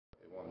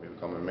me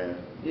become a man.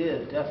 Yeah,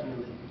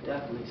 definitely,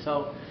 definitely.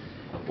 So,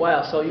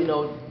 wow. So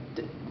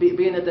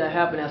being that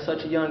happened at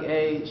such a young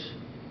age,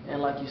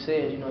 and like you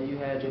said, you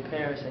had your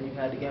parents and you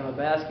had the game of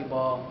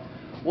basketball.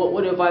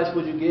 What advice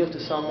would you give to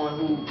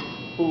someone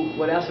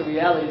well, that's a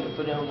reality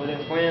for them, when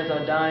their friends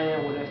are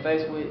dying, when they're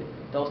faced with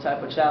those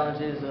type of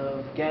challenges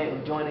of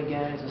joining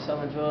gangs and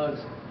selling drugs?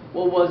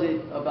 What was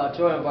it about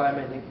your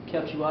environment that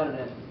kept you out of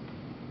that?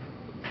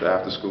 The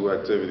after-school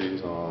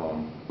activities,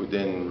 we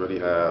didn't really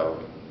have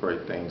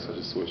great things such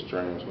as Swish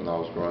dreams when I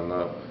was growing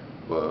up,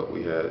 but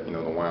we had, the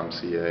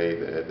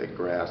YMCA that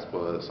grasped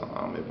us.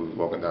 If we was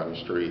walking down the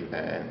street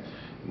and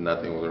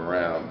nothing was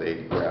around,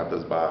 they grabbed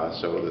us by our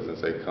shoulders and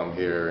say, "Come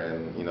here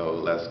and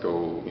let's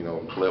go,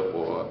 flip,"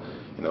 or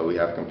we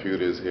have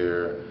computers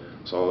here.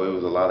 So it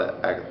was a lot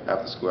of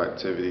after-school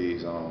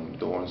activities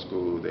during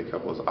school. They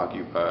kept us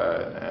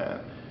occupied, and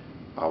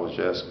I was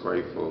just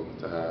grateful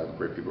to have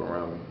great people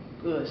around me.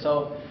 Good.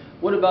 So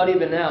what about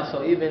even now?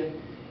 So even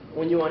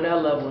when you're on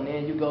that level and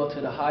then you go to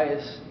the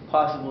highest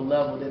possible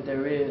level that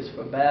there is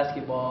for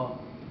basketball,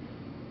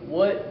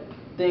 what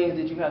things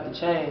did you have to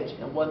change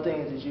and what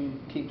things did you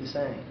keep the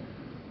same?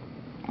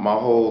 My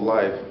whole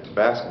life,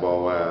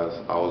 basketball-wise,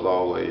 I was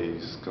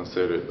always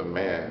considered the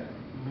man.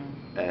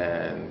 Mm-hmm.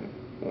 And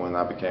when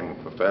I became a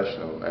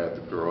professional, I had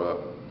to grow up.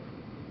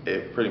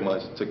 It pretty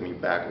much took me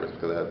backwards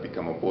because I had to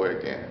become a boy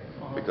again,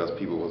 because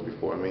people was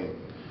before me.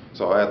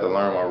 So I had to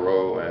learn my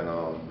role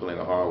and put in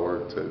the hard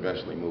work to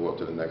eventually move up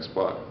to the next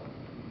spot.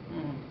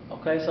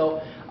 Okay,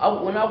 so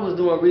when I was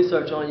doing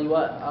research on you,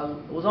 I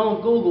was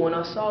on Google and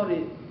I saw that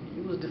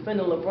you was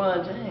defending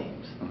LeBron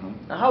James.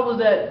 Mm-hmm. Now, how was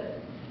that?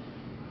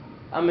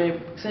 I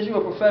mean, since you're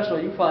a professional,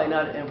 you're probably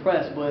not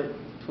impressed, but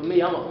for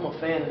me, I'm a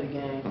fan of the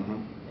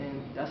game,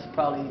 and that's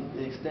probably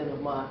the extent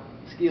of my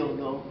skills,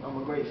 though.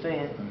 I'm a great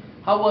fan.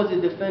 How was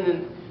it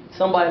defending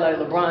somebody like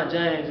LeBron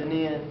James and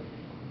then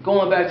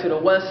going back to the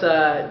West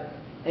Side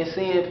and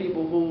seeing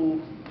people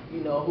who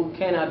who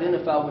can't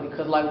identify with it?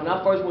 Because like when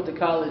I first went to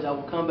college, I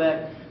would come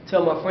back,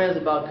 tell my friends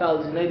about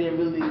college, and they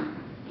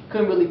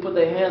couldn't really put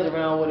their hands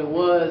around what it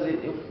was.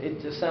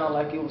 It just sounded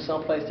like it was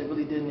someplace that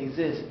really didn't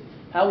exist.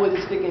 How was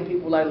it sticking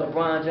people like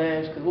LeBron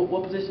James? Because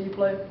what position you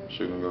play?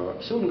 Shooting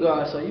guard. Shooting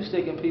guard. So you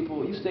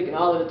sticking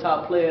all of the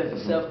top players, the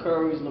Steph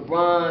Currys,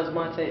 LeBrons,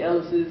 Monte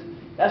Ellis's.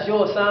 That's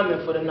your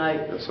assignment for the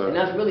night. Yes, sir. And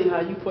that's really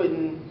how you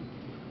putting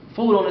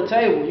food on the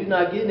table. You're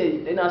not getting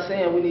it. They're not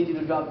saying we need you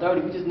to drop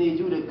 30. We just need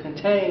you to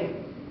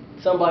contain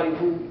somebody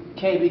who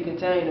can't be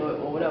contained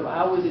or whatever.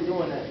 How was it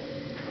doing that?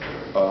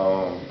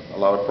 A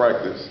lot of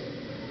practice.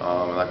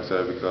 Like I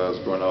said,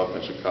 because growing up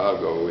in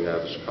Chicago, we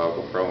have the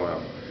Chicago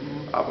Pro-Am.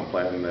 I've been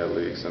playing in that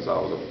league since I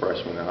was a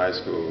freshman in high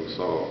school,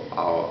 so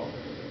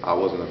I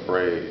wasn't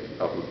afraid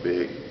of a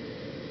big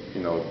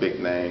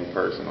name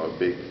person or a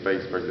big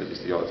face person that you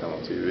see all the time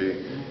on TV.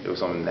 It was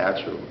something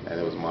natural, and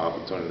it was my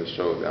opportunity to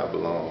show that I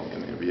belong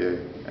in the NBA.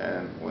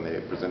 And when they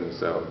presented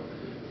themselves,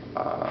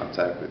 I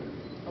attacked it.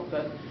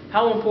 Okay.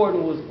 How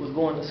important was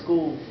going to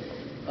school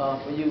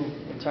for you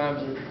in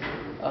terms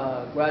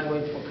of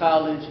graduating from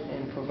college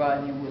and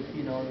providing you with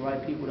the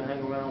right people to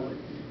hang around with?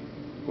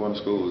 Going to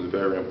school was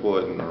very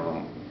important.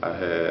 I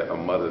had a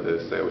mother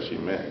that said what she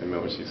meant and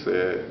meant what she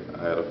said.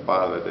 I had a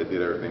father that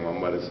did everything my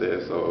mother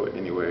said, so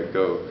anywhere it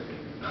go,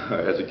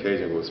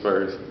 education was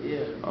first.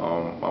 Yeah.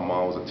 My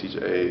mom was a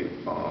teacher aide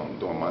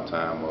during my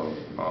time of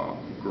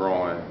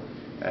growing,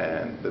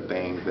 and the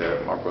things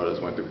that my brothers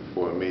went through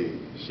before me,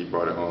 she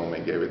brought it home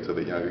and gave it to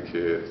the younger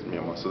kids, me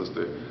and my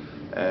sister.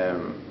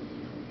 And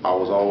I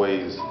was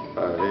always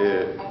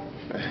ahead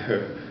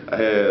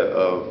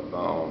of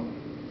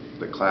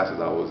the classes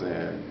I was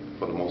in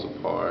for the most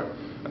part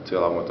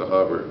until I went to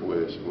Hubbard,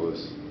 which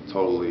was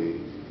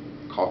totally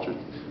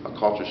a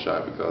culture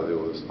shock because it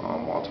was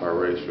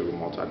multiracial,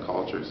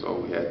 multicultural, so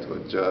we had to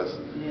adjust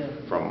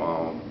from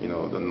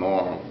the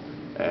norm.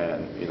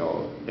 And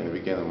in the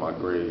beginning my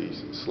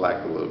grades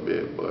slacked a little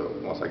bit,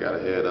 but once I got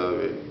ahead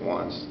of it,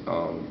 once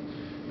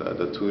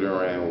the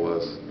tutoring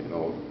was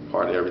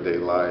part of everyday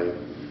life,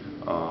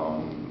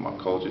 my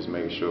coaches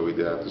making sure we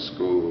did after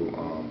school,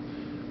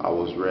 I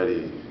was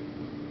ready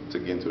to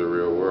get into the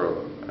real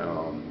world.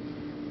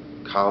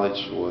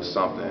 College was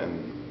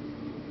something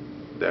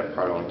that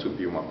probably only 2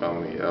 people in my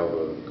family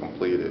ever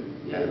completed,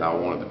 and I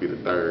wanted to be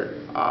the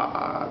third.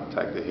 I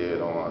attacked it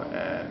head on,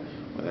 and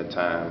when that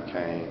time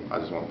came, I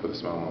just wanted to put a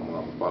smile on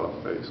my mama's bottle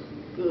face.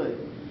 Good.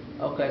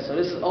 Okay, so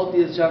this is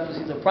Othyus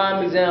Jefferson. He's a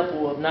prime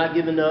example of not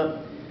giving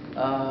up.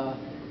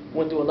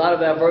 Went through a lot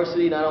of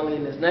adversity, not only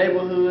in this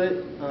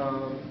neighborhood,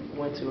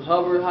 went to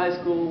Hubbard High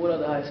School. What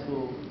other high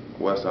school?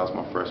 Westinghouse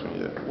my freshman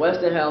year.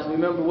 Westinghouse.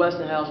 Remember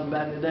Westinghouse from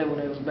back in the day when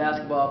it was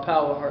basketball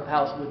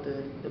powerhouse with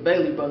the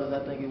Bailey brothers,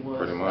 I think it was.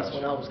 Pretty much. That's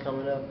when I was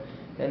coming up.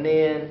 And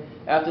then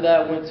after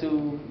that, went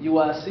to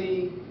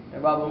UIC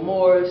and Robert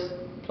Morris,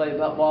 played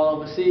ball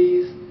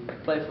overseas,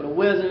 played for the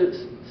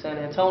Wizards, San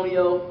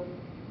Antonio.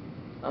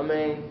 I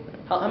mean,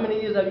 how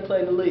many years have you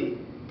played in the league?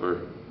 3.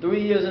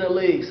 3 years in the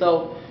league.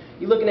 So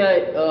you're looking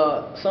at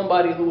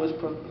somebody who's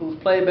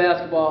played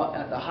basketball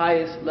at the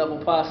highest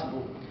level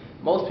possible.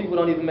 Most people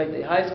don't even make their high school